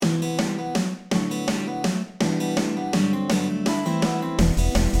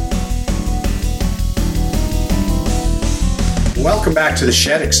Welcome back to the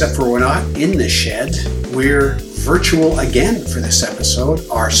shed, except for we're not in the shed. We're virtual again for this episode.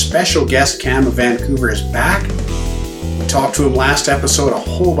 Our special guest, Cam of Vancouver, is back. We talked to him last episode, a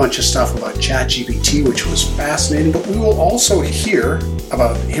whole bunch of stuff about ChatGPT, which was fascinating, but we will also hear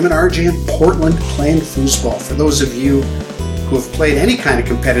about him and RJ in Portland playing foosball. For those of you who have played any kind of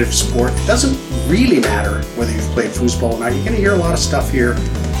competitive sport, it doesn't really matter whether you've played foosball or not. You're going to hear a lot of stuff here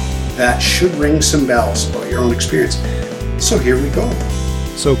that should ring some bells about your own experience. So here we go.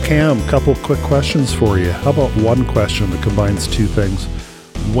 So Cam, couple quick questions for you. How about one question that combines two things?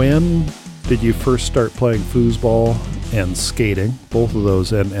 When did you first start playing foosball and skating, both of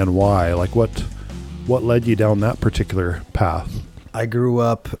those, and why? Like what led you down that particular path? I grew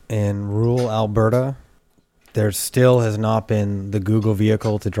up in rural Alberta. There still has not been the Google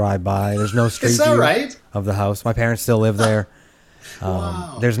vehicle to drive by. There's no street view right? of the house. My parents still live there.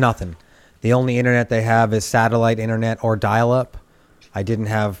 Wow. There's nothing. The only internet they have is satellite internet or dial-up. I didn't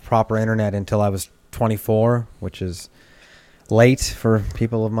have proper internet until I was 24, which is late for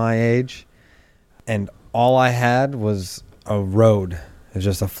people of my age. And all I had was a road. It was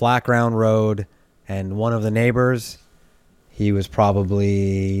just a flat ground road. And one of the neighbors, he was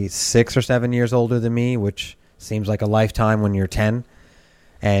probably 6 or 7 years older than me, which seems like a lifetime when you're 10.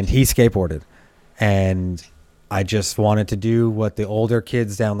 And he skateboarded. And I just wanted to do what the older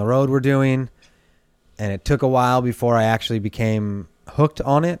kids down the road were doing. And it took a while before I actually became hooked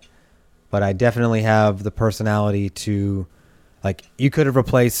on it. But I definitely have the personality to, like, you could have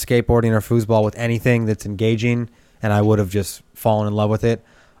replaced skateboarding or foosball with anything that's engaging, and I would have just fallen in love with it.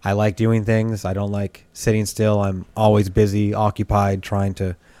 I like doing things. I don't like sitting still. I'm always busy, occupied, trying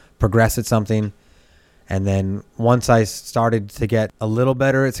to progress at something. And then once I started to get a little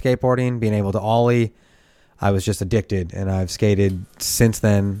better at skateboarding, being able to ollie, I was just addicted, and I've skated since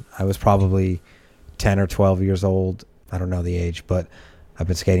then. I was probably 10 or 12 years old. I don't know the age, but I've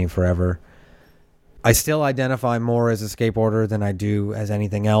been skating forever. I still identify more as a skateboarder than I do as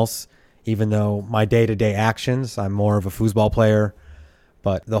anything else, even though my day-to-day actions, I'm more of a foosball player.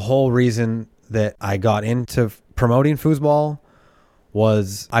 But the whole reason that I got into promoting foosball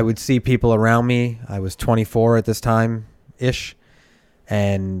was I would see people around me. I was 24 at this time-ish.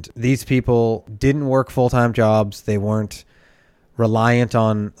 And these people didn't work full-time jobs. They weren't reliant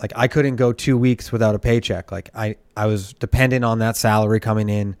on, like, I couldn't go 2 weeks without a paycheck. Like, I was dependent on that salary coming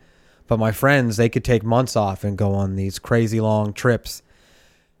in. But my friends, they could take months off and go on these crazy long trips.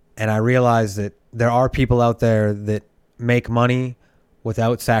 And I realized that there are people out there that make money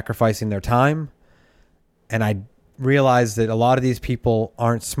without sacrificing their time. And I realized that a lot of these people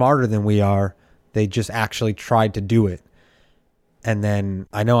aren't smarter than we are. They just actually tried to do it. And then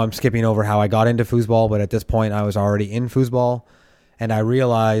I know I'm skipping over how I got into foosball, but at this point I was already in foosball. And I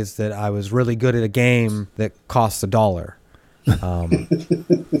realized that I was really good at a game that costs $1.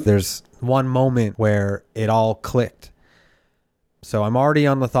 There's one moment where it all clicked. So I'm already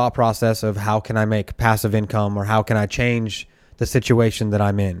on the thought process of how can I make passive income, or how can I change the situation that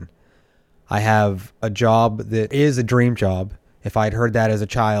I'm in. I have a job that is a dream job. If I'd heard that as a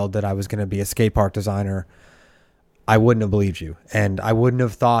child, that I was going to be a skate park designer, I wouldn't have believed you. And I wouldn't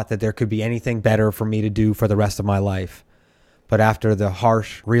have thought that there could be anything better for me to do for the rest of my life. But after the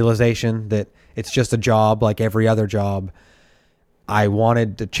harsh realization that it's just a job like every other job, I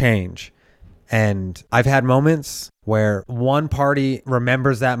wanted to change. And I've had moments where one party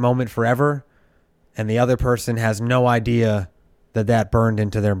remembers that moment forever, and the other person has no idea that that burned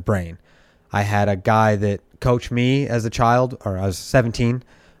into their brain. I had a guy that coached me as a child, or I was 17.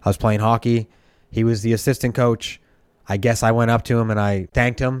 I was playing hockey. He was the assistant coach. I guess I went up to him and I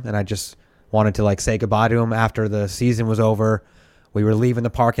thanked him, and I just wanted to, like, say goodbye to him after the season was over. We were leaving the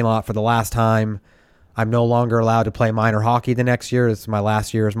parking lot for the last time. I'm no longer allowed to play minor hockey the next year. It's my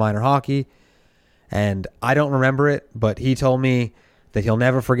last year as minor hockey. And I don't remember it, but he told me that he'll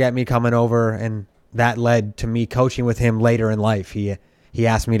never forget me coming over, and that led to me coaching with him later in life. He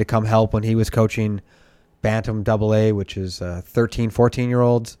asked me to come help when he was coaching Bantam AA, which is 13,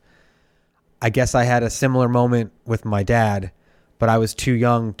 14-year-olds. I guess I had a similar moment with my dad, but I was too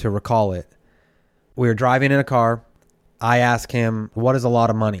young to recall it. We were driving in a car. I asked him, what is a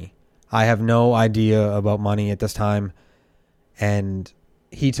lot of money? I have no idea about money at this time. And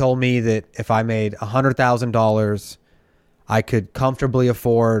he told me that if I made $100,000, I could comfortably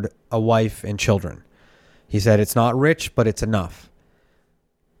afford a wife and children. He said, it's not rich, but it's enough.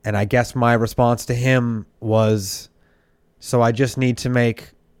 And I guess my response to him was, so I just need to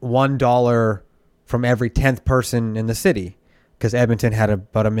make $1 from every 10th person in the city, because Edmonton had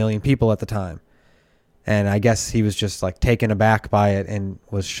about 1 million people at the time. And I guess he was just, like, taken aback by it and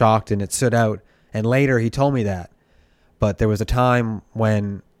was shocked, and it stood out. And later he told me that. But there was a time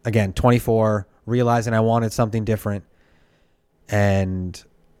when, again, 24, realizing I wanted something different, and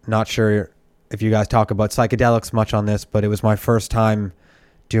not sure if you guys talk about psychedelics much on this, but it was my first time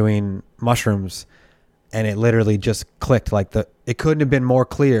doing mushrooms, and it literally just clicked. It couldn't have been more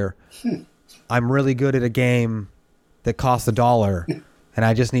clear. I'm really good at a game that costs $1, and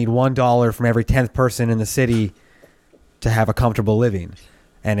I just need $1 from every 10th person in the city to have a comfortable living.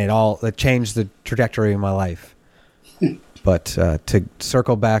 And it changed the trajectory of my life. But to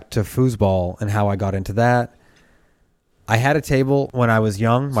circle back to foosball and how I got into that, I had a table when I was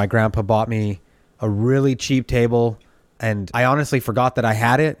young. My grandpa bought me a really cheap table, and I honestly forgot that I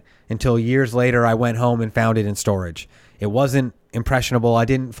had it until years later I went home and found it in storage. It wasn't impressionable. I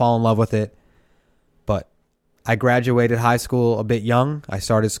didn't fall in love with it. But I graduated high school a bit young. I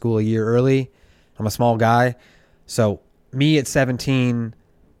started school a year early. I'm a small guy. So me at 17,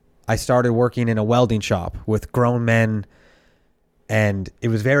 I started working in a welding shop with grown men, and it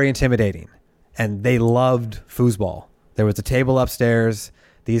was very intimidating. And they loved foosball. There was a table upstairs.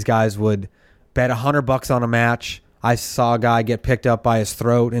 These guys would bet $100 on a match. I saw a guy get picked up by his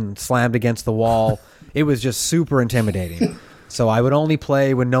throat and slammed against the wall. It was just super intimidating. So I would only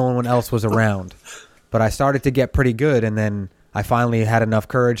play when no one else was around. But I started to get pretty good, and then I finally had enough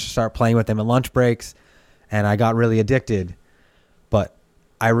courage to start playing with them at lunch breaks, and I got really addicted. But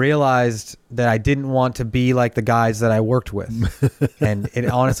I realized that I didn't want to be like the guys that I worked with. And it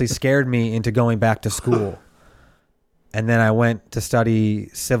honestly scared me into going back to school. And then I went to study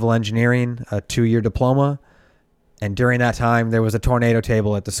civil engineering, a 2-year diploma. And during that time, there was a tornado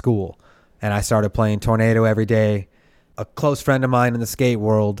table at the school. And I started playing tornado every day. A close friend of mine in the skate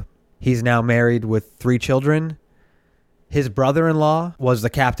world, he's now married with 3 children. His brother-in-law was the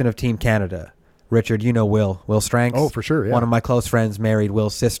captain of Team Canada. Richard, you know Will Strang's. Oh, for sure, yeah. One of my close friends married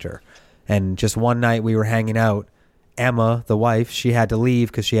Will's sister. And just one night we were hanging out. Emma, the wife, she had to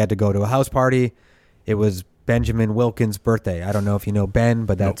leave because she had to go to a house party. It was Benjamin Wilkins' birthday. I don't know if you know Ben,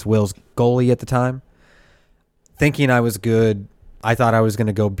 but that's Will's goalie at the time. Thinking I was good, I thought I was going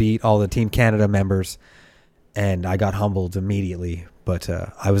to go beat all the Team Canada members, and I got humbled immediately. But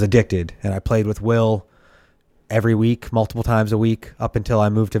I was addicted, and I played with Will every week, multiple times a week, up until I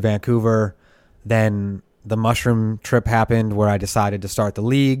moved to Vancouver. Then the mushroom trip happened where I decided to start the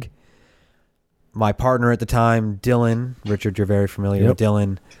league. My partner at the time, Dylan, Richard, you're very familiar with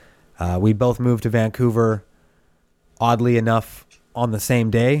Dylan. We both moved to Vancouver, oddly enough, on the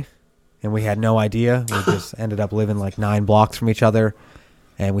same day, and we had no idea. We just ended up living like 9 blocks from each other,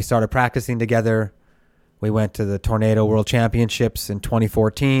 and we started practicing together. We went to the Tornado World Championships in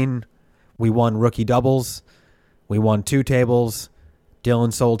 2014. We won rookie doubles. We won 2 tables.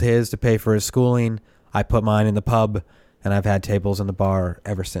 Dylan sold his to pay for his schooling. I put mine in the pub, and I've had tables in the bar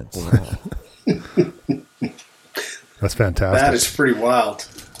ever since. That's fantastic. That is pretty wild.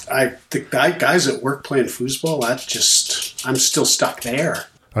 The guys at work playing foosball, I'm still stuck there.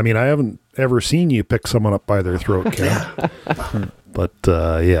 I mean, I haven't ever seen you pick someone up by their throat, Ken. But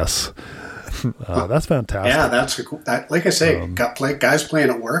yes, that's fantastic. Yeah, that's like I say, guys playing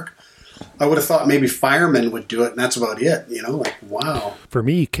at work. I would have thought maybe firemen would do it, and that's about it. Like, wow. For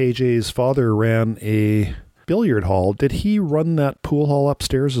me, KJ's father ran a billiard hall. Did he run that pool hall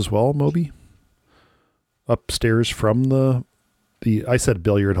upstairs as well, Moby? Upstairs from the I said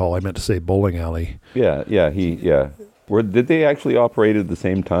billiard hall. I meant to say bowling alley. Yeah. Did they actually operate at the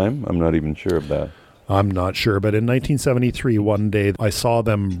same time? I'm not even sure of that. I'm not sure, but in 1973, one day, I saw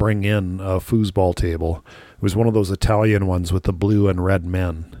them bring in a foosball table. It was one of those Italian ones with the blue and red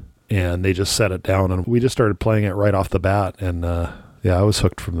men. And they just set it down, and we just started playing it right off the bat. And I was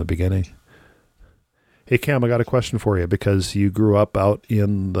hooked from the beginning. Hey, Cam, I got a question for you, because you grew up out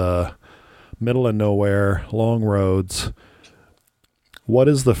in the middle of nowhere, long roads. What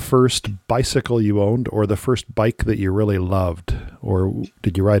is the first bicycle you owned, or the first bike that you really loved? Or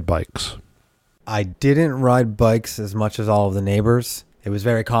did you ride bikes? I didn't ride bikes as much as all of the neighbors. It was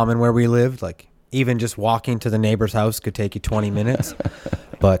very common where we lived. Like, even just walking to the neighbor's house could take you 20 minutes.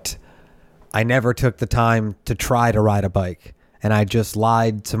 But I never took the time to try to ride a bike. And I just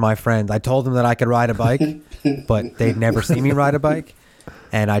lied to my friends. I told them that I could ride a bike, but they'd never see me ride a bike.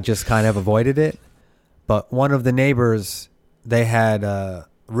 And I just kind of avoided it. But one of the neighbors, they had a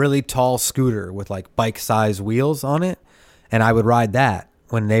really tall scooter with like bike-size wheels on it. And I would ride that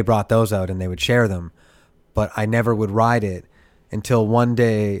when they brought those out, and they would share them. But I never would ride it until one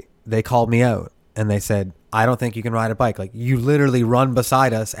day they called me out and they said, I don't think you can ride a bike. Like, you literally run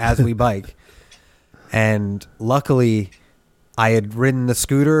beside us as we bike. And luckily, I had ridden the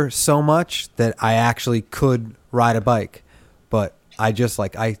scooter so much that I actually could ride a bike. But I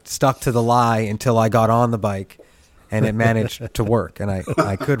stuck to the lie until I got on the bike. and it managed to work, and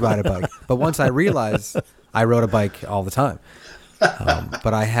I could ride a bike. But once I realized I rode a bike all the time,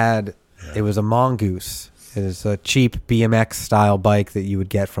 but it was a Mongoose. It was a cheap BMX style bike that you would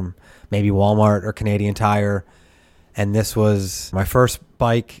get from maybe Walmart or Canadian Tire. And this was my first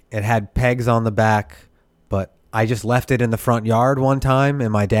bike. It had pegs on the back, but I just left it in the front yard one time,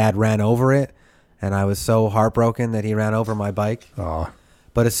 and my dad ran over it. And I was so heartbroken that he ran over my bike. Aw.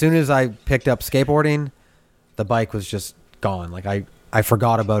 But as soon as I picked up skateboarding, the bike was just gone. Like I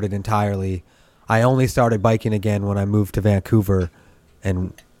forgot about it entirely. I only started biking again when I moved to Vancouver,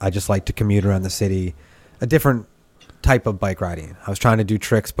 and I just like to commute around the city. A different type of bike riding. I was trying to do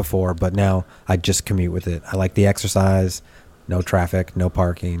tricks before, but now I just commute with it. I like the exercise, no traffic, no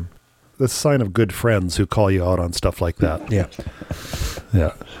parking. That's a sign of good friends who call you out on stuff like that. Yeah.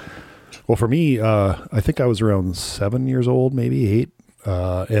 Yeah. Well, for me, I think I was around 7 years old, maybe 8.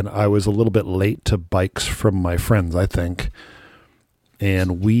 And I was a little bit late to bikes from my friends, I think.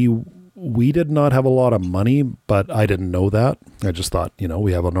 And we did not have a lot of money, but I didn't know that. I just thought,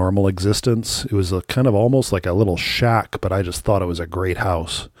 we have a normal existence. It was a kind of almost like a little shack, but I just thought it was a great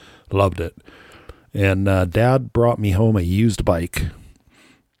house. Loved it. And Dad brought me home a used bike,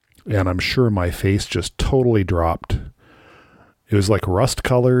 and I'm sure my face just totally dropped. It was like rust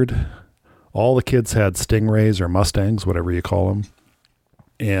colored. All the kids had Stingrays or Mustangs, whatever you call them.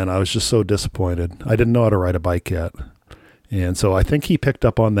 And I was just so disappointed. I didn't know how to ride a bike yet. And so I think he picked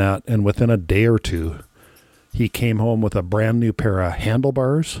up on that, and within a day or two, he came home with a brand new pair of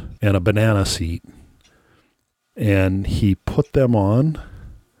handlebars and a banana seat. And he put them on,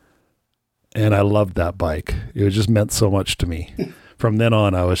 and I loved that bike. It just meant so much to me. From then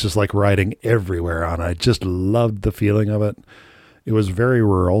on, I was just like riding everywhere on it. I just loved the feeling of it. It was very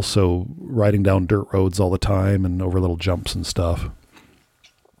rural, so riding down dirt roads all the time and over little jumps and stuff.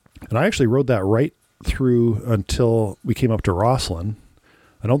 And I actually rode that right through until we came up to Rosslyn.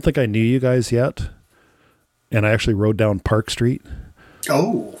 I don't think I knew you guys yet. And I actually rode down Park Street.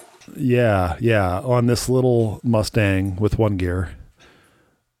 Oh. Yeah, on this little Mustang with one gear.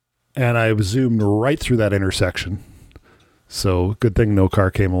 And I zoomed right through that intersection. So good thing no car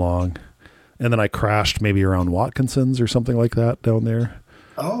came along. And then I crashed maybe around Watkinson's or something like that down there.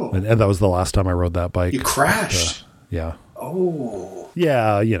 Oh. And that was the last time I rode that bike. You crashed? Yeah. Oh.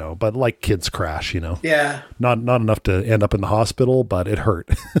 Yeah, but like kids crash, Yeah. Not enough to end up in the hospital, but it hurt.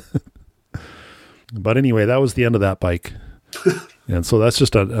 But anyway, that was the end of that bike. And so that's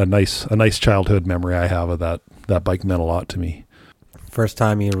just a nice childhood memory I have of that. That bike meant a lot to me. First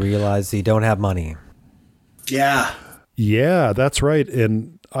time you realize you don't have money. Yeah. Yeah, that's right.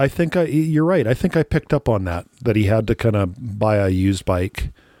 And I think you're right. I think I picked up on that he had to kind of buy a used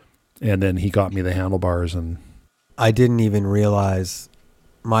bike, and then he got me the handlebars. And I didn't even realize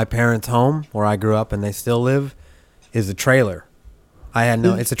my parents' home, where I grew up and they still live, is a trailer.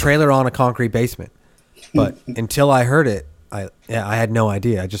 It's a trailer on a concrete basement. But until I heard it, I had no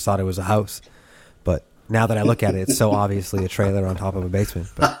idea. I just thought it was a house. But now that I look at it, it's so obviously a trailer on top of a basement.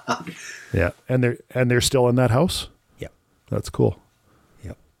 But yeah, and they're still in that house? Yep. That's cool.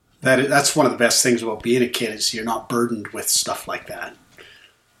 Yep. That's one of the best things about being a kid is you're not burdened with stuff like that.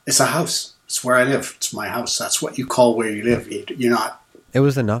 It's a house. It's where I live. It's my house. That's what you call where you live. You're not. It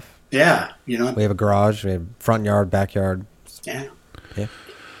was enough. Yeah. You're not. We have a garage. We have front yard, backyard. Yeah. Yeah.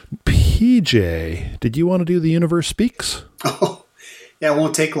 PJ, did you want to do The Universe Speaks? Oh, yeah, it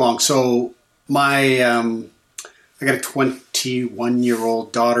won't take long. So I got a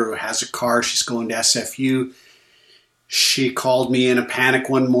 21-year-old daughter who has a car. She's going to SFU. She called me in a panic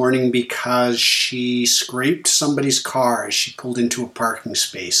one morning because she scraped somebody's car as she pulled into a parking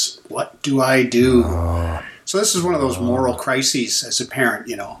space. What do I do? So this is one of those moral crises as a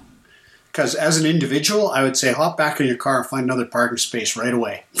parent, Because as an individual, I would say hop back in your car and find another parking space right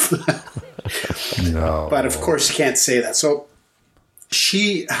away. No. But of course you can't say that. So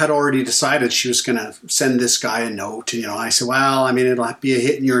she had already decided she was going to send this guy a note. I said, well, it'll be a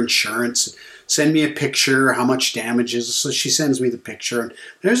hit in your insurance. Send me a picture, how much damage is. So she sends me the picture. And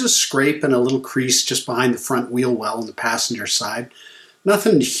there's a scrape and a little crease just behind the front wheel well on the passenger side.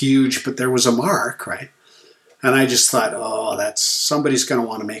 Nothing huge, but there was a mark, right? And I just thought, that's somebody's going to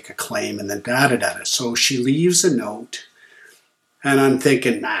want to make a claim, and then da-da-da-da. So she leaves a note, and I'm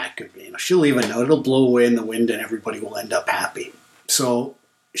thinking, she'll leave a note. It'll blow away in the wind, and everybody will end up happy. So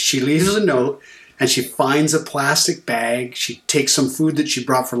she leaves a note, and she finds a plastic bag. She takes some food that she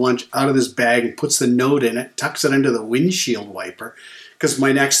brought for lunch out of this bag and puts the note in it, tucks it under the windshield wiper, because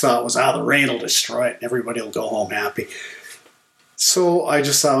my next thought was, the rain will destroy it, and everybody will go home happy. So I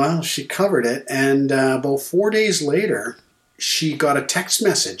just thought, she covered it. And about 4 days later, she got a text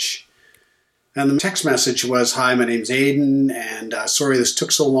message. And the text message was, "Hi, my name's Aiden, and sorry this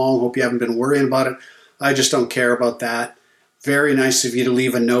took so long. Hope you haven't been worrying about it. I just don't care about that. Very nice of you to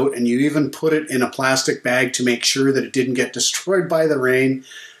leave a note, and you even put it in a plastic bag to make sure that it didn't get destroyed by the rain.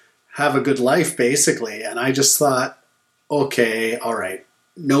 Have a good life," basically. And I just thought, okay, all right.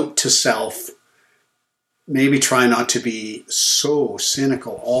 Note to self, maybe try not to be so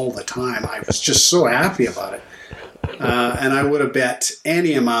cynical all the time. I was just so happy about it. And I would have bet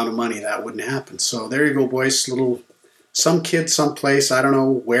any amount of money that wouldn't happen. So there you go, boys. Some kid someplace, I don't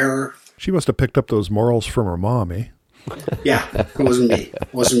know where. She must have picked up those morals from her mom, eh? Yeah, it wasn't me. It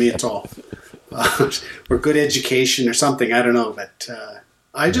wasn't me at all. Or good education or something, I don't know. But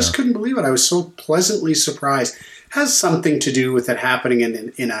I just couldn't believe it. I was so pleasantly surprised. Has something to do with it happening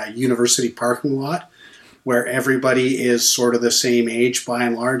in a university parking lot where everybody is sort of the same age by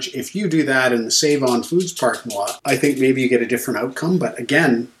and large. If you do that in the Save On Foods parking lot, I think maybe you get a different outcome. But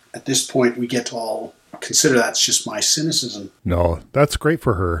again, at this point, we get to all consider that's just my cynicism. No, that's great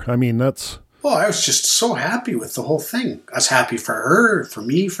for her. I mean, that's... Well, I was just so happy with the whole thing. I was happy for her, for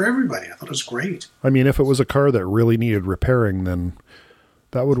me, for everybody. I thought it was great. I mean, if it was a car that really needed repairing, then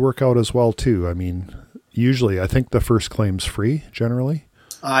that would work out as well, too. I mean, usually, I think the first claim's free, generally.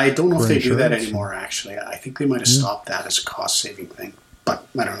 I don't know if they do that insurance. anymore, actually. I think they might have stopped that as a cost-saving thing. But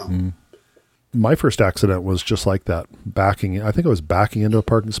I don't know. My first accident was just like that. I think I was backing into a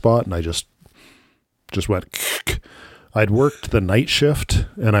parking spot, and I just went... I'd worked the night shift,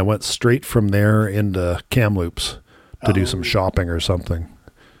 and I went straight from there into Kamloops to do some shopping or something.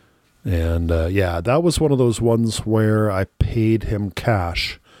 And that was one of those ones where I paid him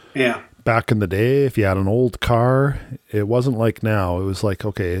cash. Yeah. Back in the day, if you had an old car, it wasn't like now. It was like,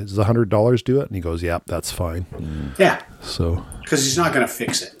 okay, does $100 do it? And he goes, yeah, that's fine. Yeah. So, because he's not going to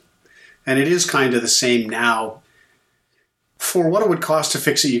fix it. And it is kind of the same now. For what it would cost to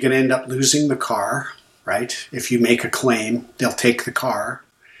fix it, you're going to end up losing the car, right? If you make a claim, they'll take the car.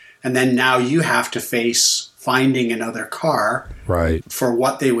 And then now you have to face finding another car right, for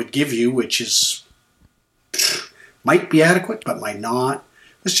what they would give you, which is might be adequate, but might not.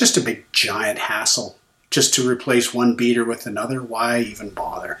 It's just a big, giant hassle just to replace one beater with another. Why even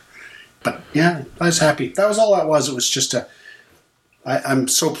bother? But yeah, I was happy. That was all that was. It was just I'm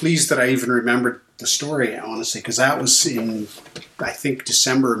so pleased that I even remembered the story, honestly, because that was in, I think,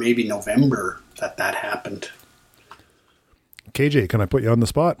 December, maybe November that happened. KJ, can I put you on the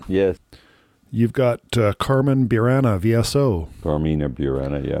spot? Yes. You've got Carmen Burana, VSO. Carmina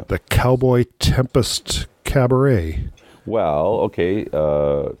Burana, yeah. The Cowboy Tempest Cabaret. Well, okay,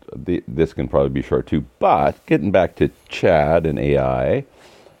 this can probably be short too, but getting back to Chad and AI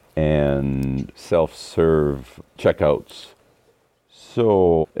and self-serve checkouts.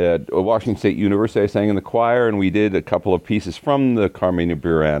 So at Washington State University, I sang in the choir, and we did a couple of pieces from the Carmina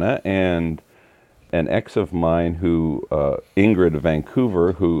Burana, and an ex of mine Ingrid of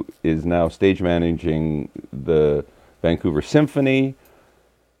Vancouver, who is now stage managing the Vancouver Symphony,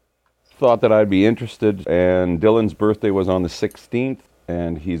 thought that I'd be interested, and Dylan's birthday was on the 16th,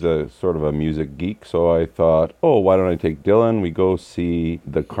 and he's a sort of a music geek, so I thought, why don't I take Dylan? We go see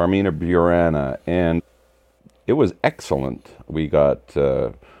the Carmina Burana, and it was excellent. We got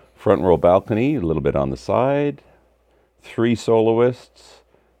front row balcony, a little bit on the side, 3 soloists,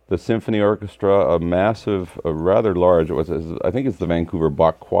 the symphony orchestra, a rather large, I think it's the Vancouver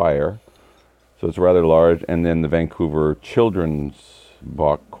Bach Choir, so it's rather large, and then the Vancouver Children's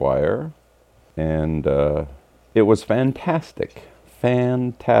Bach Choir, and it was fantastic,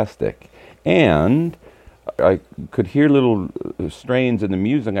 and I could hear little strains in the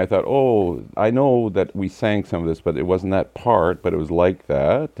music. I thought, I know that we sang some of this, but it wasn't that part, but it was like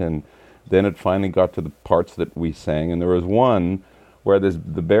that, and then it finally got to the parts that we sang, and there was one where the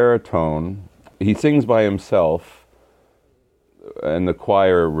baritone, he sings by himself, and the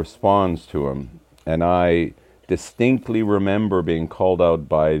choir responds to him, and I distinctly remember being called out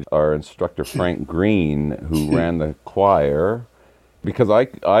by our instructor Frank Green, who ran the choir, because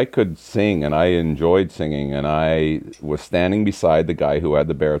I could sing and I enjoyed singing, and I was standing beside the guy who had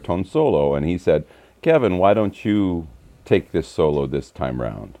the baritone solo, and he said, "Kevin, why don't you take this solo this time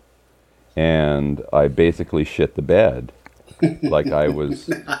round?" And I basically shit the bed. Like I was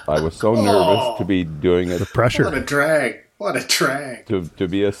so nervous to be doing it. The pressure. What a drag. To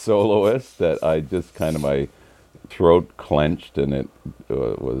be a soloist that I just kind of, my throat clenched, and it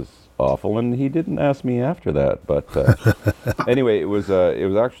was awful. And he didn't ask me after that, but anyway, it was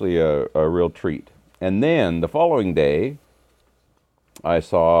actually a real treat. And then the following day, I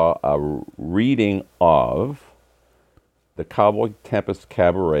saw a reading of the Cowboy Tempest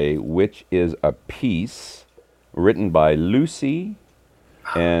Cabaret, which is a piece written by Lucy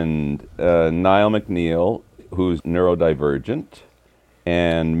And Niall McNeil, who's neurodivergent,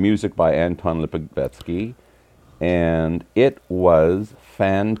 and music by Anton Lipovetsky. And it was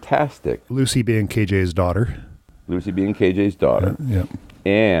fantastic. Lucy being KJ's daughter. Lucy being KJ's daughter. Yeah.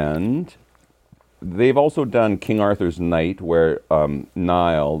 And they've also done King Arthur's Knight, where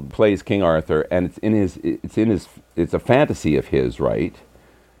Niall plays King Arthur, and it's a fantasy of his, right?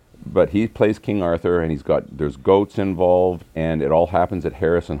 But he plays King Arthur, and there's goats involved, and it all happens at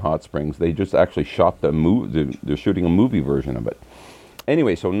Harrison Hot Springs. They just actually shot they're shooting a movie version of it.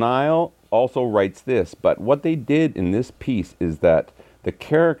 Anyway, so Niall also writes this, but what they did in this piece is that the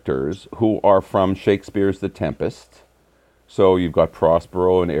characters who are from Shakespeare's The Tempest, so you've got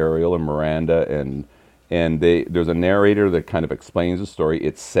Prospero and Ariel and Miranda, and there's a narrator that kind of explains the story.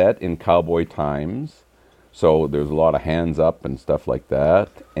 It's set in cowboy times, so there's a lot of hands up and stuff like that.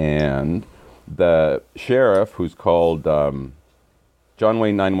 And the sheriff, who's called John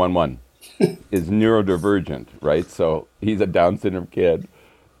Wayne 911, is neurodivergent, right? So he's a Down syndrome kid.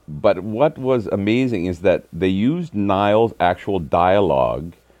 But what was amazing is that they used Niall's actual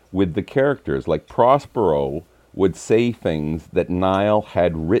dialogue with the characters. Like Prospero would say things that Niall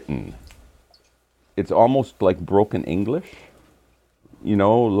had written. It's almost like broken English. You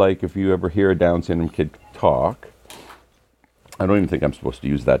know, like if you ever hear a Down syndrome kid talk, I don't even think I'm supposed to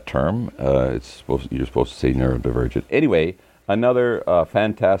use that term. You're supposed to say neurodivergent. Anyway, another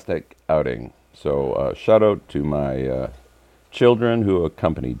fantastic outing. So shout out to my children who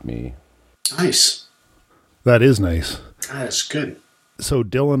accompanied me. Nice. That is nice. That is good. So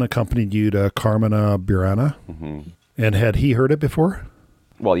Dylan accompanied you to Carmina Burana, and had he heard it before?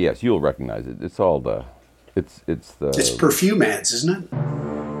 Well, yes, you'll recognize it. It's all the, it's perfume ads, isn't it?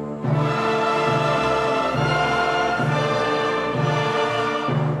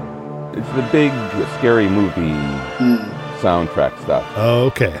 It's the big scary movie soundtrack stuff.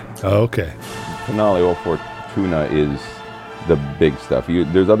 Okay. Finale O Fortuna is the big stuff.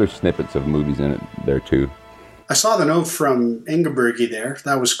 There's other snippets of movies in it there too. I saw the note from Ingebergi there.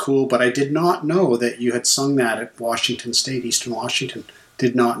 That was cool, but I did not know that you had sung that at Washington State, Eastern Washington.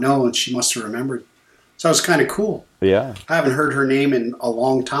 Did not know, and she must have remembered. So it was kind of cool. Yeah. I haven't heard her name in a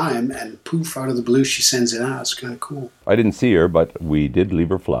long time, and poof, out of the blue, she sends it out. It's kind of cool. I didn't see her, but we did leave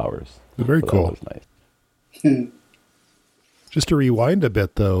her flowers. Very cool. That was nice. Just to rewind a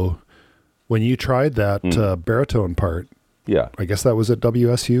bit, though, when you tried that baritone part, yeah, I guess that was at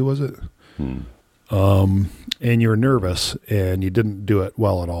WSU, was it? And you were nervous, and you didn't do it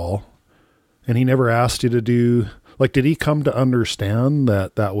well at all. And he never asked you to do, like, did he come to understand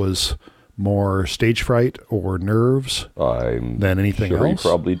that that was more stage fright or nerves than anything sure else? He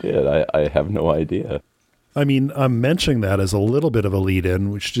probably did. I have no idea. I mean, I'm mentioning that as a little bit of a lead-in.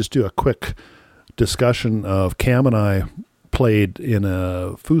 We should just do a quick discussion of Cam and I played in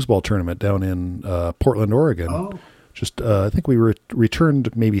a foosball tournament down in Portland, Oregon. Oh. Just, I think we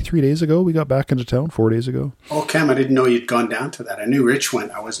returned maybe 3 days ago. We got back into town 4 days ago. Oh, Cam, I didn't know you'd gone down to that. I knew Rich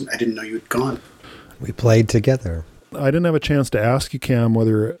went. I didn't know you'd gone. We played together. I didn't have a chance to ask you, Cam,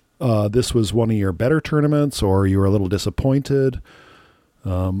 whether this was one of your better tournaments or you were a little disappointed.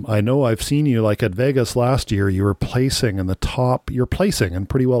 I know I've seen you, like at Vegas last year, you were placing in the top. You're placing in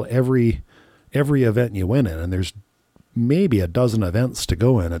pretty well every event you win in, and there's maybe a dozen events to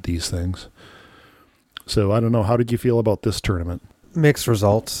go in at these things. So I don't know. How did you feel about this tournament? Mixed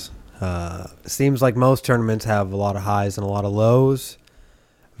results. Seems like most tournaments have a lot of highs and a lot of lows.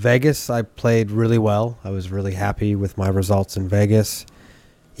 Vegas, I played really well. I was really happy with my results in Vegas.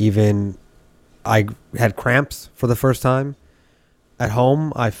 Even I had cramps for the first time. At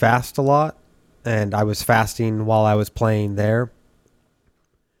home, I fast a lot, and I was fasting while I was playing there.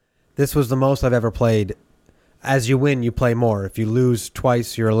 This was the most I've ever played. As you win, you play more. If you lose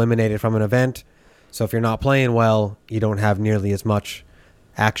twice, you're eliminated from an event. So if you're not playing well, you don't have nearly as much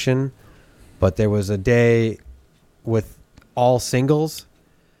action. But there was a day with all singles.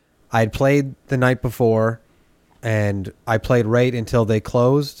 I had played the night before, and I played right until they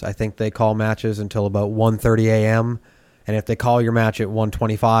closed. I think they call matches until about 1:30 a.m., and if they call your match at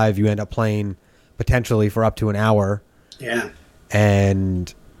 1:25, you end up playing potentially for up to an hour. Yeah.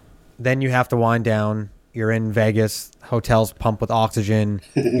 And then you have to wind down. You're in Vegas, hotels pump with oxygen.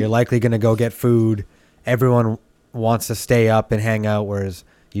 You're likely going to go get food. Everyone wants to stay up and hang out, whereas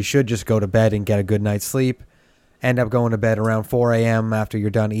you should just go to bed and get a good night's sleep. End up going to bed around 4 a.m. after you're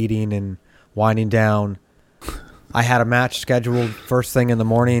done eating and winding down. I had a match scheduled first thing in the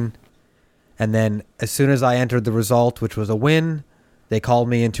morning. And then as soon as I entered the result, which was a win, they called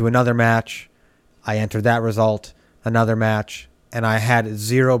me into another match. I entered that result, another match, and I had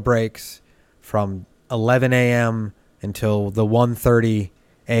 0 breaks from 11 a.m. until the 1:30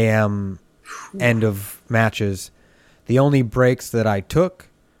 a.m. end of matches. The only breaks that I took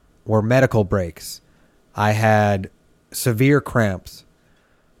were medical breaks. I had severe cramps.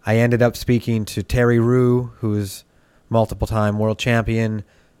 I ended up speaking to Terry Rue, who's multiple-time world champion,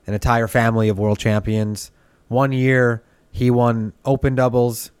 an entire family of world champions. 1 year, he won open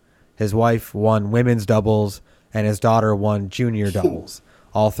doubles. His wife won women's doubles, and his daughter won junior doubles.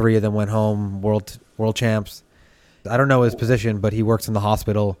 All three of them went home world champs. I don't know his position, but he works in the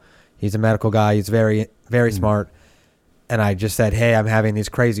hospital. He's a medical guy. He's very, very smart. And I just said, hey, I'm having these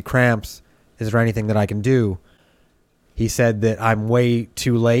crazy cramps. Is there anything that I can do? He said that I'm way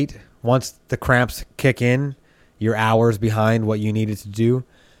too late. Once the cramps kick in, you're hours behind what you needed to do.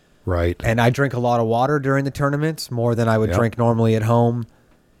 Right. And I drink a lot of water during the tournaments, more than I would drink normally at home.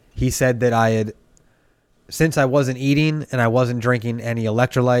 He said that since I wasn't eating and I wasn't drinking any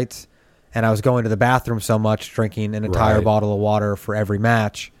electrolytes, and I was going to the bathroom so much, drinking an entire bottle of water for every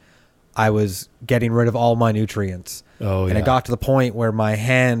match, I was getting rid of all my nutrients. Oh, and it got to the point where my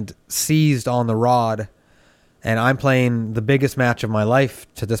hand seized on the rod, and I'm playing the biggest match of my life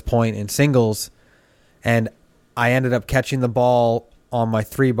to this point in singles, and I ended up catching the ball on my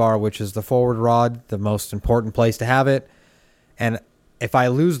 3-bar, which is the forward rod, the most important place to have it. And if I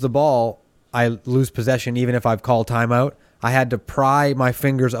lose the ball, I lose possession even if I've called timeout. I had to pry my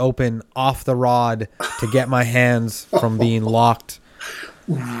fingers open off the rod to get my hands from being locked.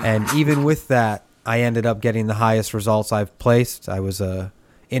 And even with that, I ended up getting the highest results I've placed. I was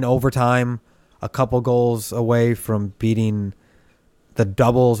in overtime, a couple goals away from beating the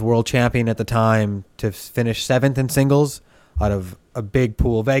doubles world champion at the time to finish 7th in singles out of a big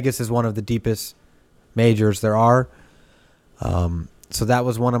pool. Vegas is one of the deepest majors there are. So that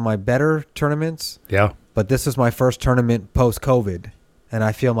was one of my better tournaments. Yeah. But this is my first tournament post-COVID, and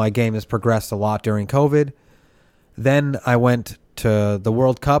I feel my game has progressed a lot during COVID. Then I went to the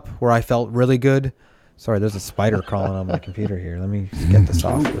World Cup, where I felt really good. Sorry, there's a spider crawling on my computer here. Let me get this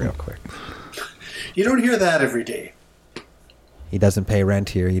off real quick. You don't hear that every day. He doesn't pay rent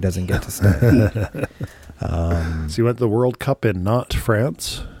here. He doesn't get to stay. So you went to the World Cup in Nantes,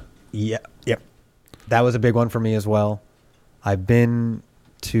 France? Yep. That was a big one for me as well. I've been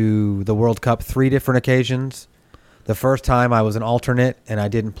to the World Cup 3 different occasions. The first time I was an alternate and I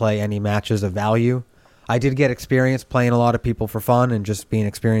didn't play any matches of value. I did get experience playing a lot of people for fun and just being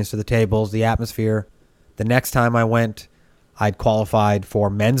experienced to the tables, the atmosphere. The next time I went, I'd qualified for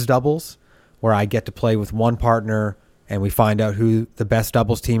men's doubles, where I get to play with one partner and we find out who the best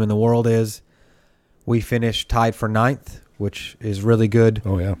doubles team in the world is. We finished tied for 9th, which is really good.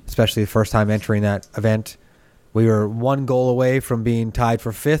 Oh, yeah. Especially the first time entering that event. We were 1 goal away from being tied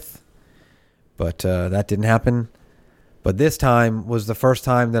for 5th, but that didn't happen. But this time was the first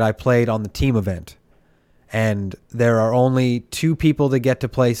time that I played on the team event. And there are only 2 people that get to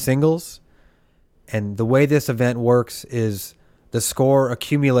play singles. And the way this event works is the score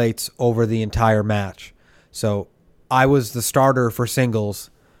accumulates over the entire match. So I was the starter for singles,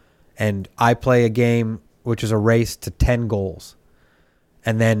 and I play a game which is a race to 10 goals.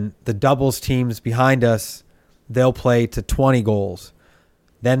 And then the doubles teams behind us, they'll play to 20 goals.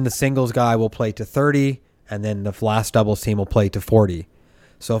 Then the singles guy will play to 30, and then the last doubles team will play to 40.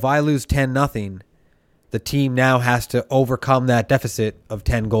 So if I lose 10-0, the team now has to overcome that deficit of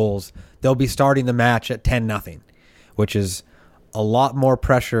 10 goals. They'll be starting the match at 10-0, which is a lot more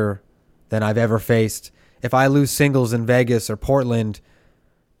pressure than I've ever faced. If I lose singles in Vegas or Portland,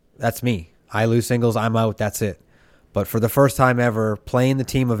 that's me. I lose singles, I'm out, that's it. But for the first time ever playing the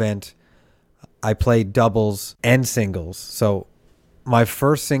team event, I played doubles and singles. So my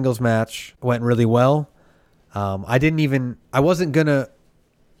first singles match went really well. I wasn't going to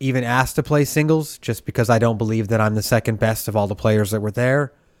even ask to play singles just because I don't believe that I'm the second best of all the players that were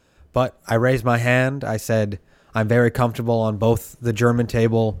there. But I raised my hand. I said, I'm very comfortable on both the German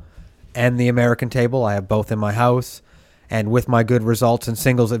table and the American table. I have both in my house. And with my good results in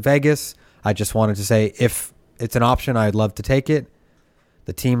singles at Vegas, I just wanted to say if it's an option, I'd love to take it.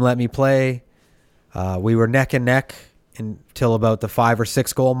 The team let me play. We were neck and neck until about the 5 or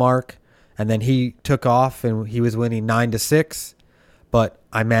 6 goal mark. And then he took off and he was winning 9-6. But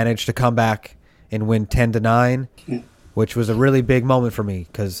I managed to come back and win 10-9, which was a really big moment for me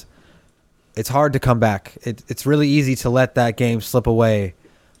because it's hard to come back. It's really easy to let that game slip away.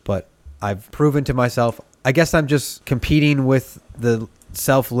 But I've proven to myself, I guess I'm just competing with the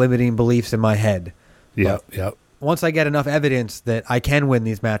self-limiting beliefs in my head. Yeah. Once I get enough evidence that I can win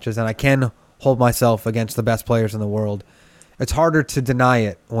these matches and I can hold myself against the best players in the world, it's harder to deny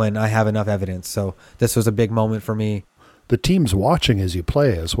it when I have enough evidence. So this was a big moment for me. the team's watching as you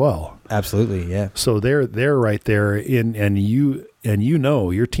play as well. Absolutely, yeah. So they're right there and you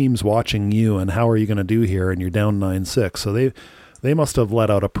know your team's watching you, and how are you going to do here? And you're down 9-6. So they must have let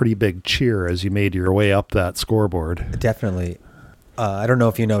out a pretty big cheer as you made your way up that scoreboard. Definitely. I don't know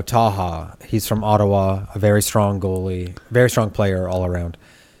if you know Taha. He's from Ottawa, a very strong goalie, very strong player all around.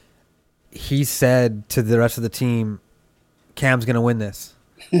 He said to the rest of the team, Cam's going to win this.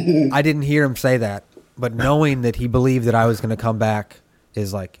 I didn't hear him say that, but knowing that he believed that I was going to come back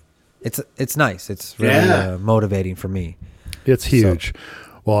is like, it's nice. It's really motivating for me. It's huge.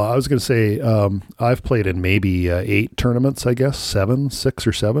 Well, I was going to say, I've played in maybe 8 tournaments, I guess, 6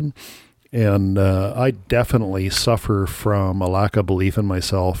 or 7. And I definitely suffer from a lack of belief in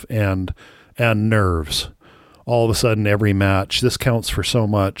myself and nerves. All of a sudden, every match, this counts for so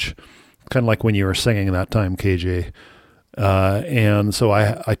much, kind of like when you were singing that time, KJ. And so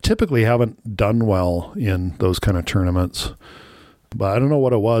I typically haven't done well in those kind of tournaments. But I don't know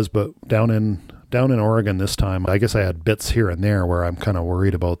what it was, but down in Oregon this time, I guess I had bits here and there where I'm kind of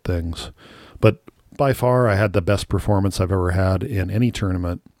worried about things. But by far, I had the best performance I've ever had in any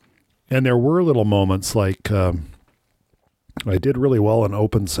tournament. And there were little moments like I did really well in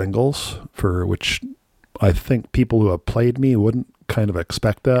open singles, for which I think people who have played me wouldn't kind of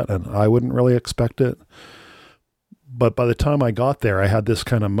expect that, and I wouldn't really expect it. But by the time I got there, I had this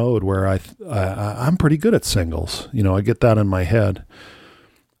kind of mode where I'm pretty good at singles. You know, I get that in my head.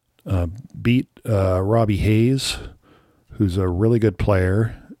 Beat Robbie Hayes, who's a really good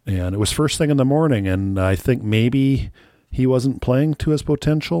player, and it was first thing in the morning, and I think maybe he wasn't playing to his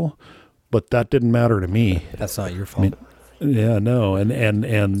potential, but that didn't matter to me. That's not your fault. I mean, yeah, no, and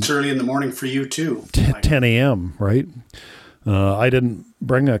it's early in the morning for you too. 10 a.m., right? I didn't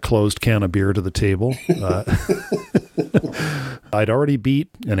bring a closed can of beer to the table. I'd already beat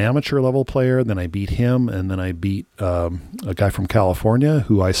an amateur level player, then I beat him, and then I beat a guy from California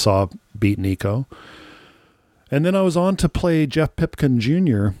who I saw beat Nico. And then I was on to play Jeff Pipkin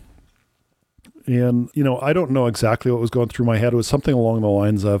Jr., and, you know, I don't know exactly what was going through my head. It was something along the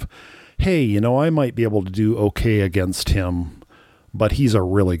lines of, hey, you know, I might be able to do okay against him, but he's a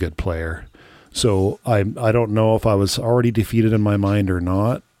really good player. So I don't know if I was already defeated in my mind or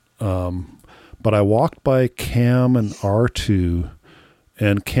not. But I walked by Cam and R2,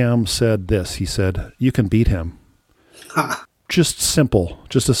 and Cam said this. He said, "You can beat him." Just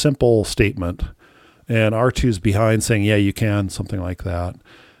a simple statement. And R2's behind saying, "Yeah, you can," something like that.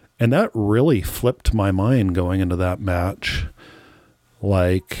 And that really flipped my mind going into that match.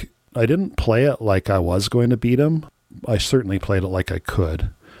 Like, I didn't play it like I was going to beat him. I certainly played it like I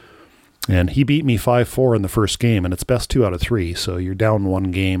could. And he beat me 5-4 in the first game, and it's best 2 out of 3. So you're down 1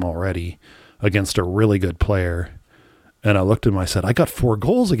 game already against a really good player. And I looked at him, I said, "I got 4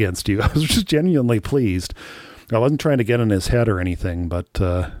 goals against you." I was just genuinely pleased. I wasn't trying to get in his head or anything, but...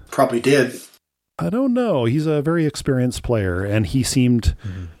 probably did. I don't know. He's a very experienced player, and he seemed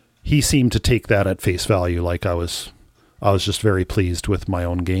to take that at face value. Like I was just very pleased with my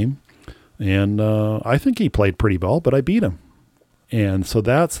own game. And I think he played pretty well, but I beat him. And so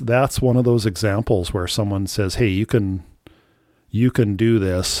that's one of those examples where someone says, "Hey, you can do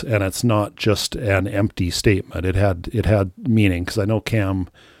this," and it's not just an empty statement. It had meaning, because I know Cam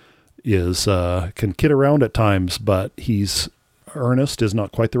can kid around at times, but he's earnest is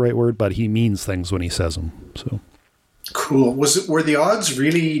not quite the right word, but he means things when he says them. So cool. Were the odds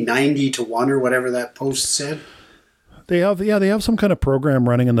really 90-1 or whatever that post said? They have some kind of program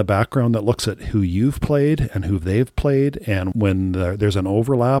running in the background that looks at who you've played and who they've played, and when there's an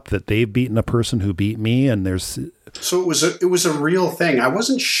overlap that they've beaten a person who beat me, and there's... So it was a real thing. I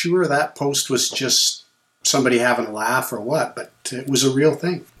wasn't sure that post was just somebody having a laugh or what, but it was a real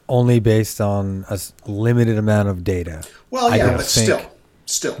thing. Only based on a limited amount of data. Well, yeah, but still.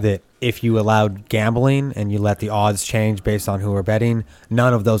 That if you allowed gambling and you let the odds change based on who are betting,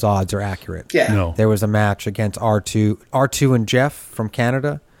 none of those odds are accurate. Yeah. No. There was a match against R2. R2 and Jeff from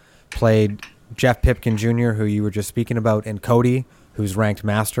Canada played Jeff Pipkin Jr., who you were just speaking about, and Cody, who's ranked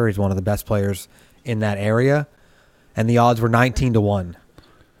master. He's one of the best players in that area. And the odds were 19-1.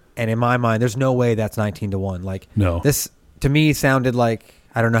 And in my mind, there's no way that's 19-1. Like, no. This, to me, sounded like,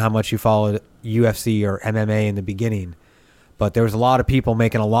 I don't know how much you followed UFC or MMA in the beginning, but there was a lot of people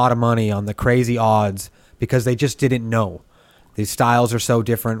making a lot of money on the crazy odds because they just didn't know. These styles are so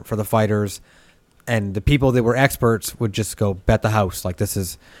different for the fighters, and the people that were experts would just go bet the house. Like, this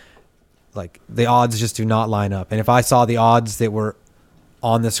is, like, the odds just do not line up. And if I saw the odds that were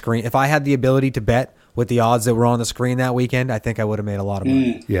on the screen, if I had the ability to bet with the odds that were on the screen that weekend, I think I would have made a lot of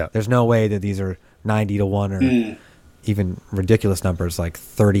money. Yeah. There's no way that these are 90-1 or even ridiculous numbers like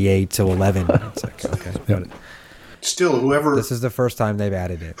 38-11. It's like, okay. Yeah. still, whoever This is the first time they've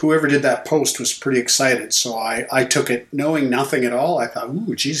added it. did that post was pretty excited. So I took it knowing nothing at all. I thought,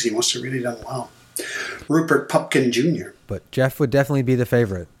 ooh, geez, he must have really done well. Rupert Pupkin Jr. But Jeff would definitely be the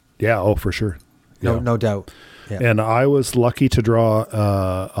favorite. Yeah, oh, for sure. No, Yeah. no doubt. Yeah. And I was lucky to draw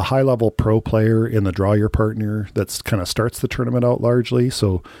a high-level pro player in the Draw Your Partner that's kind of starts the tournament out largely.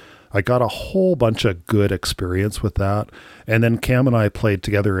 So I got a whole bunch of good experience with that. And then Cam and I played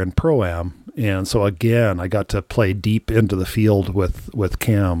together in Pro-Am. And so, again, I got to play deep into the field with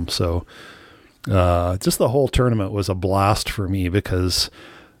Cam. So just the whole tournament was a blast for me because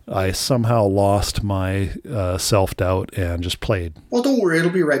I somehow lost my self-doubt and just played. Well, don't worry,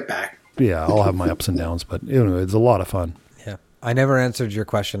 it'll be right back. Yeah, I'll have my ups and downs, but anyway, it's a lot of fun. Yeah. I never answered your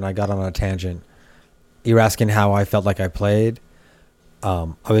question. I got on a tangent. You were asking how I felt like I played.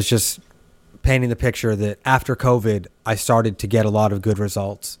 I was just painting the picture that after COVID, I started to get a lot of good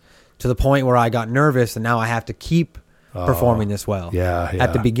results to the point where I got nervous and now I have to keep performing this well. Yeah.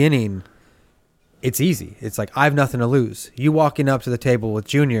 At the beginning, it's easy. It's like, I have nothing to lose. You walking up to the table with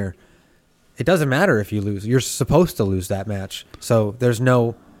Junior, it doesn't matter if you lose. You're supposed to lose that match. So there's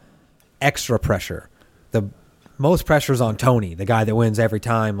no extra pressure. The most pressure is on Tony, the guy that wins every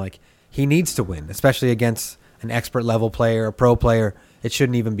time. Like, he needs to win, especially against an expert level player, a pro player. It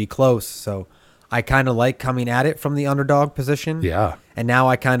shouldn't even be close. So I kind of like coming at it from the underdog position. Yeah. And now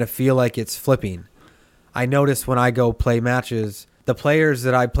I kind of feel like it's flipping. I notice when I go play matches, the players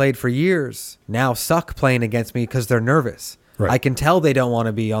that I played for years now suck playing against me because they're nervous. Right. I can tell they don't want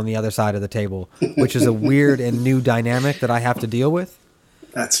to be on the other side of the table, which is a weird and new dynamic that I have to deal with.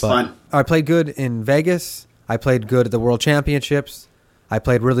 That's But fun. I played good in Vegas. I played good at the World Championships. I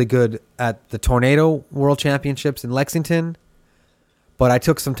played really good at the Tornado World Championships in Lexington. But I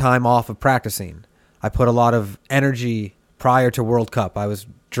took some time off of practicing. I put a lot of energy prior to World Cup. I was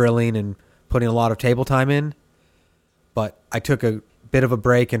drilling and putting a lot of table time in. But I took a bit of a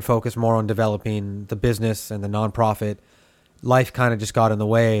break and focused more on developing the business and the nonprofit. Life kind of just got in the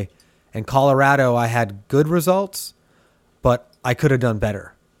way. In Colorado, I had good results, but I could have done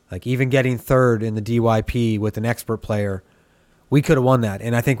better. Like, even getting third in the DYP with an expert player, we could have won that,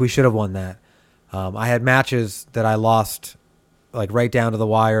 and I think we should have won that. I had matches that I lost, like, right down to the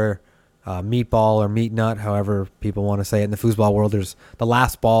wire, meatball or meat nut, however people want to say it in the foosball world. There's the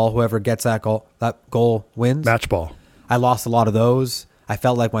last ball, whoever gets that goal wins. Match ball. I lost a lot of those. I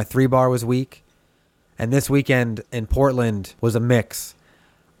felt like my 3-bar was weak. And this weekend in Portland was a mix.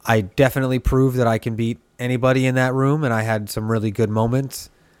 I definitely proved that I can beat anybody in that room, and I had some really good moments.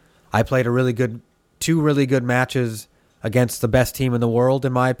 I played two really good matches against the best team in the world,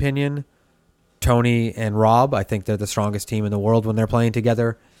 in my opinion. Tony and Rob, I think they're the strongest team in the world when they're playing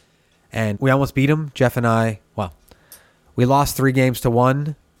together. And we almost beat them. Jeff and I, we lost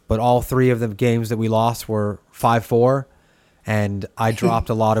 3-1, but all 3 of the games that we lost were 5-4, and I dropped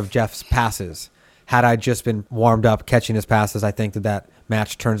a lot of Jeff's passes. Had I just been warmed up catching his passes, I think that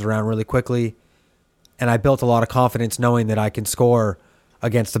match turns around really quickly. And I built a lot of confidence knowing that I can score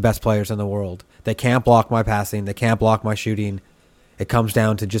against the best players in the world. They can't block my passing. They can't block my shooting. It comes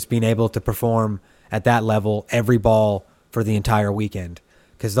down to just being able to perform at that level every ball for the entire weekend,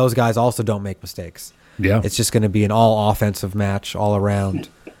 because those guys also don't make mistakes. Yeah. It's just going to be an all offensive match all around.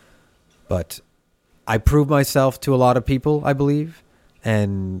 But I proved myself to a lot of people, I believe.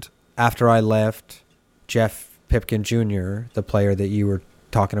 And after I left, Jeff Pipkin Jr., the player that you were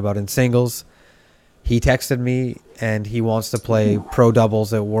talking about in singles, he texted me and he wants to play pro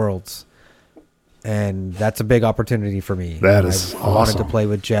doubles at Worlds. And that's a big opportunity for me. That is I wanted to awesome. play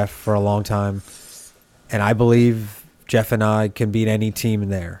with Jeff for a long time. And I believe Jeff and I can beat any team in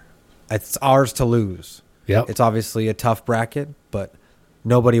there. It's ours to lose. Yep. It's obviously a tough bracket, but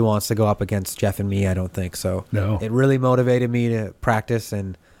nobody wants to go up against Jeff and me, I don't think. So No. it really motivated me to practice,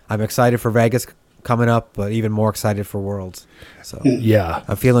 and I'm excited for Vegas coming up, but even more excited for Worlds. So Yeah.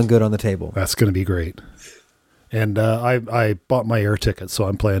 I'm feeling good on the table. That's going to be great. And I bought my air ticket, so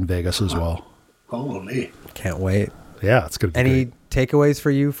I'm playing Vegas as well. Holy. Can't wait. Yeah, it's going to be Any great. takeaways for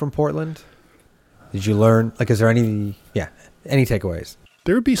you from Portland? Did you learn, is there any takeaways?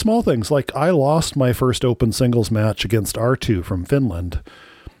 There would be small things, like I lost my first open singles match against R2 from Finland.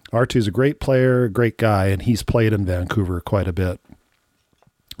 R2's a great player, great guy, and he's played in Vancouver quite a bit.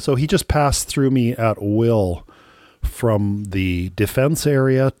 So he just passed through me at will from the defense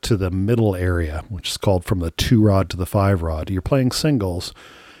area to the middle area, which is called from the 2-rod to the 5-rod. You're playing singles.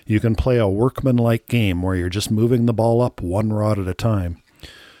 You can play a workman-like game where you're just moving the ball up 1 rod at a time.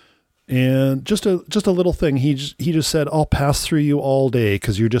 And just a little thing, he just said, I'll pass through you all day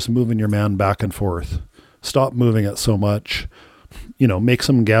because you're just moving your man back and forth. Stop moving it so much. make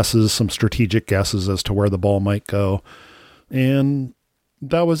some guesses, some strategic guesses as to where the ball might go. And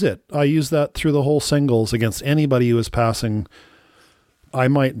that was it. I used that through the whole singles against anybody who was passing. I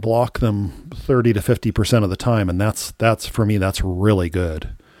might block them 30 to 50% of the time. And that's for me, that's really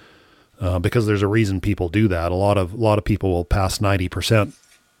good. Because there's a reason people do that. A lot of people will pass 90%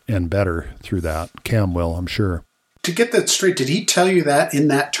 and better through that. Cam will, I'm sure. To get that straight, did he tell you that in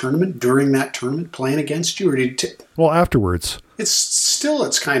that tournament, during that tournament, playing against you? Or did he well, afterwards.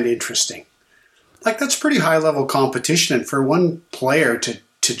 It's kind of interesting. Like, that's pretty high-level competition. And for one player to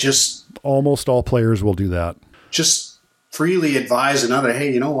just... Almost all players will do that. Just freely advise another,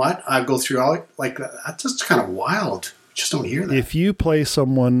 hey, you know what? I go through all... Like, that's just kind of wild. You just don't hear that. If you play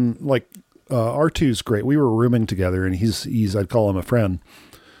someone like... R2's great. We were rooming together, and he's I'd call him a friend.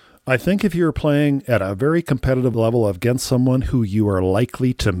 I think if you're playing at a very competitive level against someone who you are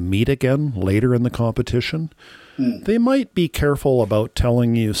likely to meet again later in the competition, they might be careful about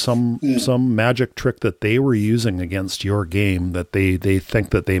telling you some magic trick that they were using against your game that they think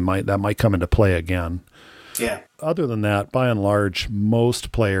that might come into play again. Yeah. Other than that, by and large,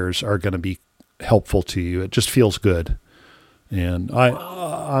 most players are going to be helpful to you. It just feels good. And I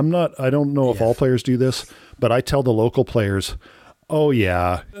don't know if all players do this, but I tell the local players, oh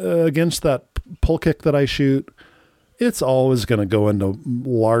yeah, against that pull kick that I shoot, it's always going to go into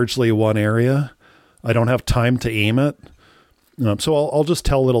largely one area. I don't have time to aim it. So I'll just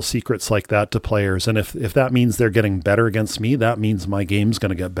tell little secrets like that to players. And if that means they're getting better against me, that means my game's going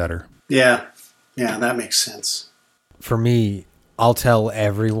to get better. Yeah. Yeah, that makes sense. For me, I'll tell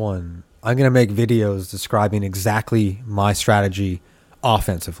everyone, I'm going to make videos describing exactly my strategy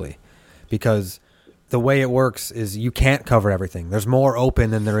offensively, because the way it works is you can't cover everything. There's more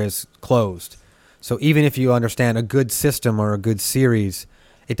open than there is closed. So even if you understand a good system or a good series,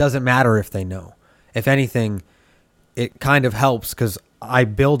 it doesn't matter if they know. If anything, it kind of helps because I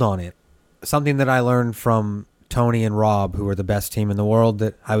build on it. Something that I learned from Tony and Rob, who are the best team in the world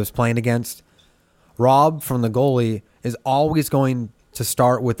that I was playing against. Rob, from the goalie, is always going to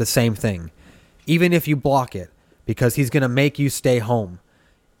start with the same thing, even if you block it, because he's going to make you stay home.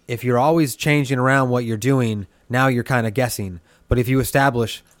 If you're always changing around what you're doing, now you're kind of guessing. But if you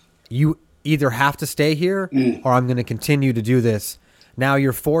establish, you either have to stay here or I'm going to continue to do this, now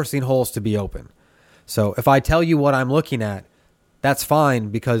you're forcing holes to be open. So if I tell you what I'm looking at, that's fine,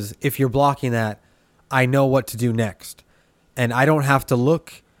 because if you're blocking that, I know what to do next. And I don't have to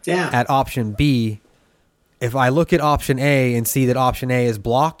look at option B. If I look at option A and see that option A is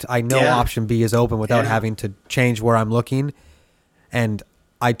blocked, I know option B is open without having to change where I'm looking. And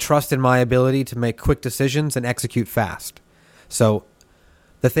I trust in my ability to make quick decisions and execute fast. So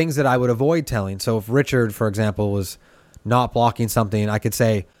the things that I would avoid telling. So if Richard, for example, was not blocking something, I could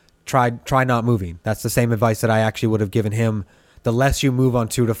say, try not moving. That's the same advice that I actually would have given him. The less you move on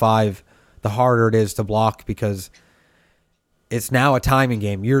 2 to 5, the harder it is to block, because it's now a timing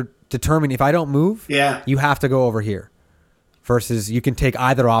game. You're determining, if I don't move, you have to go over here. Versus you can take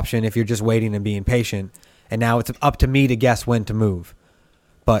either option if you're just waiting and being patient. And now it's up to me to guess when to move.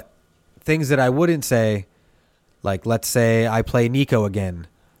 But things that I wouldn't say, like let's say I play Nico again.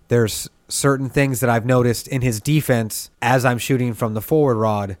 There's certain things that I've noticed in his defense as I'm shooting from the forward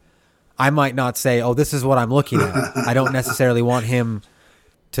rod. I might not say, oh, this is what I'm looking at. I don't necessarily want him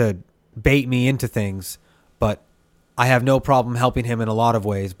to bait me into things, but I have no problem helping him in a lot of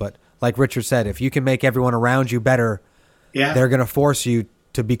ways. But like Richard said, if you can make everyone around you better, they're going to force you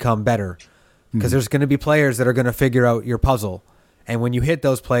to become better, because there's going to be players that are going to figure out your puzzle. And when you hit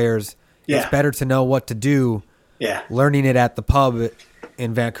those players, it's better to know what to do. Learning it at the pub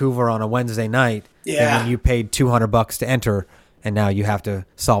in Vancouver on a Wednesday night than when you paid $200 to enter and now you have to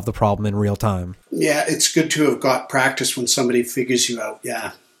solve the problem in real time. Yeah, it's good to have got practice when somebody figures you out.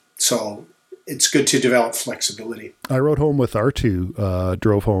 Yeah. So it's good to develop flexibility. I rode home with R2,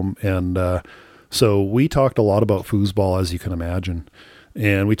 drove home, and so we talked a lot about foosball, as you can imagine.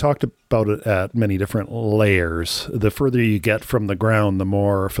 And we talked about it at many different layers. The further you get from the ground, the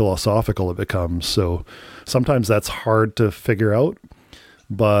more philosophical it becomes. So sometimes that's hard to figure out.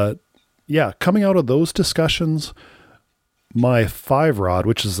 But yeah, coming out of those discussions, my 5-rod,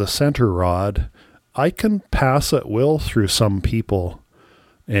 which is the center rod, I can pass at will through some people.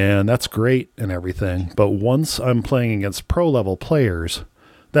 And that's great and everything. But once I'm playing against pro-level players,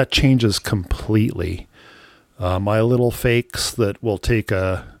 that changes completely. My little fakes that will take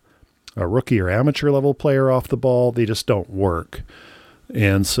a rookie or amateur level player off the ball, they just don't work.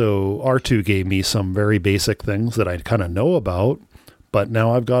 And so R2 gave me some very basic things that I kind of know about, but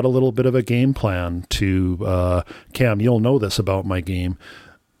now I've got a little bit of a game plan to, Cam, you'll know this about my game.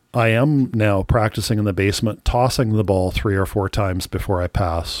 I am now practicing in the basement, tossing the ball 3 or 4 times before I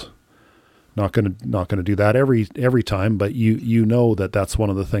pass. Not gonna do that every time, but you know that's one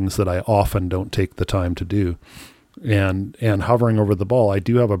of the things that I often don't take the time to do. And hovering over the ball, I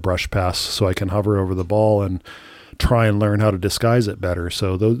do have a brush pass, so I can hover over the ball and try and learn how to disguise it better.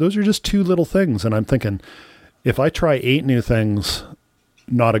 So those are just 2 little things, and I'm thinking, if I try 8 new things,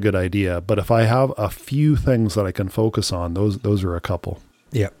 not a good idea. But if I have a few things that I can focus on, those are a couple.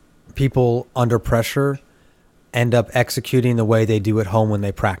 Yeah. People under pressure end up executing the way they do at home when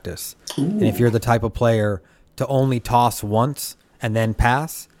they practice. Ooh. And if you're the type of player to only toss once and then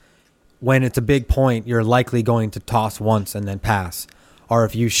pass, when it's a big point, you're likely going to toss once and then pass. Or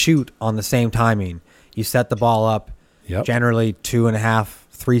if you shoot on the same timing, you set the ball up, generally 2.5,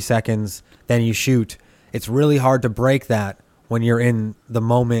 3 seconds, then you shoot. It's really hard to break that when you're in the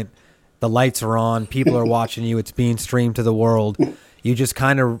moment. The lights are on, people are watching you, it's being streamed to the world. You just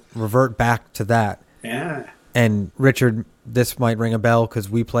kind of revert back to that. Yeah. And Richard, this might ring a bell because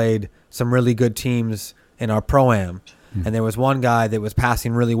we played some really good teams in our Pro-Am. And there was one guy that was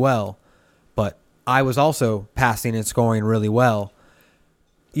passing really well, but I was also passing and scoring really well.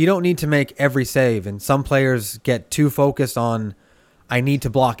 You don't need to make every save, and some players get too focused on, I need to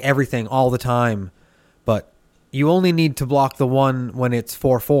block everything all the time, but you only need to block the one when it's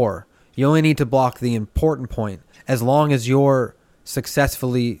 4-4. You only need to block the important point. As long as you're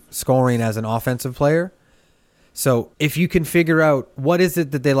successfully scoring as an offensive player. So if you can figure out what is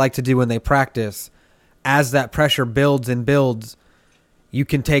it that they like to do when they practice, as that pressure builds and builds, you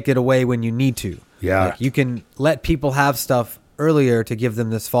can take it away when you need to. Yeah. Like you can let people have stuff earlier to give them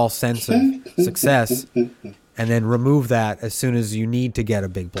this false sense of success, and then remove that as soon as you need to get a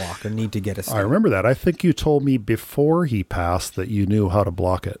big block or need to get a steal. I remember that. I think you told me before he passed that you knew how to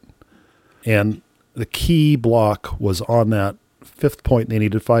block it. And the key block was on that 5th point. They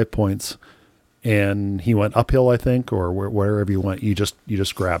needed 5 points. And he went uphill, I think, or wherever you went, you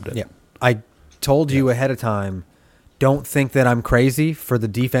just grabbed it. Yeah. I told you ahead of time, don't think that I'm crazy for the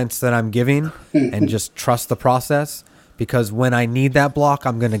defense that I'm giving and just trust the process, because when I need that block,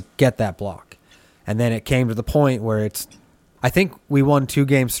 I'm going to get that block. And then it came to the point where I think we won 2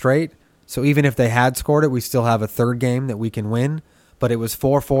 games straight. So even if they had scored it, we still have a 3rd game that we can win. But it was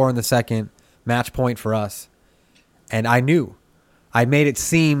 4-4 in the second, match point for us. And I knew. I made it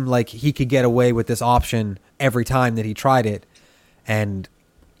seem like he could get away with this option every time that he tried it. And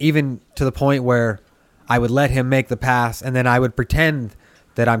even to the point where I would let him make the pass, and then I would pretend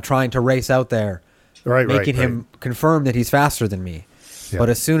that I'm trying to race out there, making him confirm that he's faster than me. Yeah. But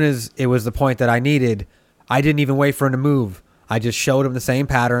as soon as it was the point that I needed, I didn't even wait for him to move. I just showed him the same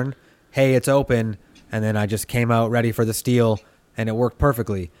pattern. Hey, it's open. And then I just came out ready for the steal, and it worked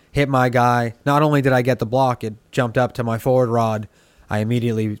perfectly. Hit my guy. Not only did I get the block, it jumped up to my forward rod. I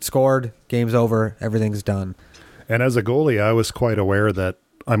immediately scored. Game's over. Everything's done. And as a goalie, I was quite aware that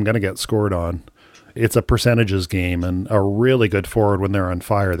I'm going to get scored on. It's a percentages game, and a really good forward, when they're on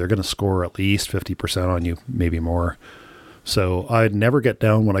fire, they're going to score at least 50% on you, maybe more. So I'd never get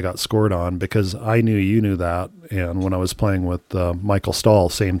down when I got scored on, because I knew you knew that. And when I was playing with Michael Stahl,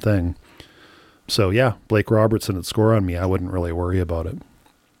 same thing. So yeah, Blake Robertson would score on me. I wouldn't really worry about it.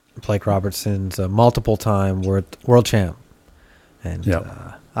 Blake Robertson's a multiple-time world champ. And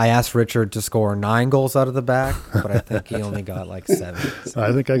I asked Richard to score 9 goals out of the back, but I think he only got like 7.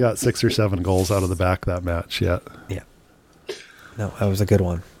 I think I got 6 or 7 goals out of the back that match, yeah. Yeah. No, that was a good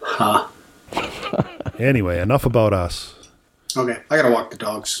one. Huh. Anyway, enough about us. Okay, I gotta walk the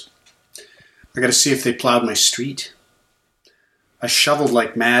dogs. I gotta see if they plowed my street. I shoveled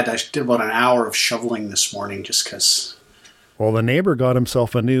like mad. I did about an hour of shoveling this morning just because. Well, the neighbor got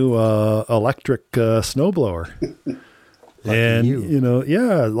himself a new electric snowblower.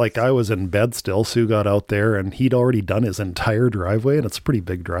 And, like I was in bed still. Sue got out there, and he'd already done his entire driveway, and it's a pretty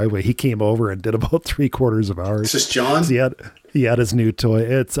big driveway. He came over and did about 3/4 of ours. Is this John? He had his new toy.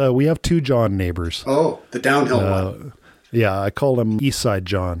 It's we have 2 John neighbors. Oh, the downhill one. Yeah, I call him Eastside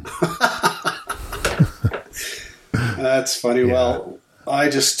John. That's funny. Yeah. Well,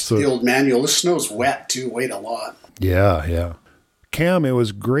 the old manual. The snow's wet too. Wait a lot. Yeah. Cam, it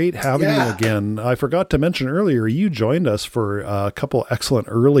was great having you again. I forgot to mention earlier, you joined us for a couple excellent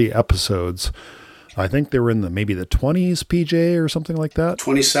early episodes. I think they were in maybe the 20s, PJ, or something like that.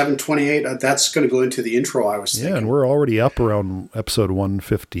 27, 28. That's going to go into the intro, I was thinking. Yeah, and we're already up around episode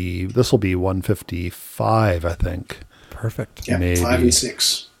 150. This will be 155, I think. Perfect. Yeah, Maybe. 5 and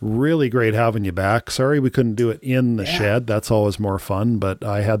 6. Really great having you back. Sorry we couldn't do it in the Yeah. shed. That's always more fun, but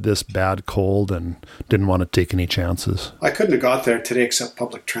I had this bad cold and didn't want to take any chances. I couldn't have got there today except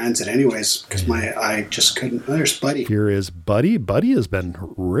public transit anyways, because I just couldn't. There's Buddy. Here is Buddy. Buddy has been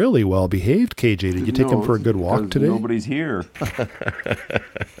really well behaved, KJ. Did you take him for a good walk today? Nobody's here.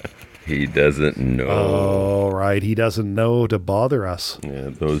 He doesn't know. Oh, right. He doesn't know to bother us. Yeah,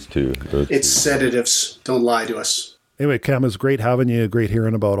 those two. It's sedatives. Don't lie to us. Anyway, Cam, it was great having you. Great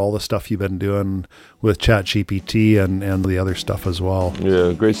hearing about all the stuff you've been doing with ChatGPT and the other stuff as well.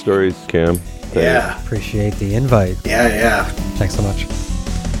 Yeah, great stories, Cam. Yeah. Appreciate the invite. Yeah. Thanks so much.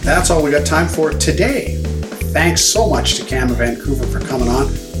 That's all we got time for today. Thanks so much to Cam of Vancouver for coming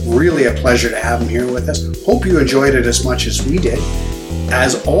on. Really a pleasure to have him here with us. Hope you enjoyed it as much as we did.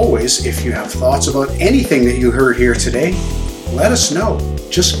 As always, if you have thoughts about anything that you heard here today, let us know.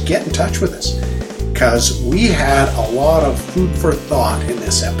 Just get in touch with us, because we had a lot of food for thought in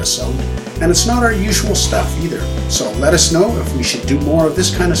this episode, and it's not our usual stuff either. So let us know if we should do more of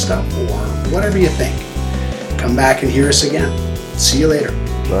this kind of stuff or whatever you think. Come back and hear us again. See you later.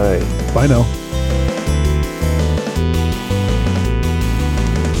 Bye. Bye now.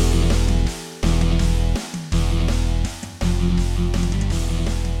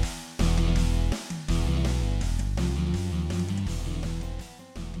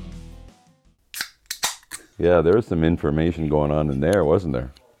 Yeah, there was some information going on in there, wasn't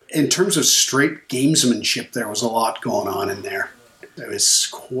there? In terms of straight gamesmanship, there was a lot going on in there. It was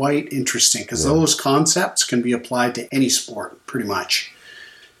quite interesting because those concepts can be applied to any sport, pretty much.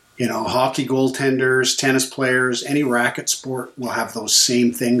 You know, hockey goaltenders, tennis players, any racket sport will have those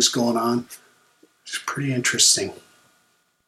same things going on. It's pretty interesting.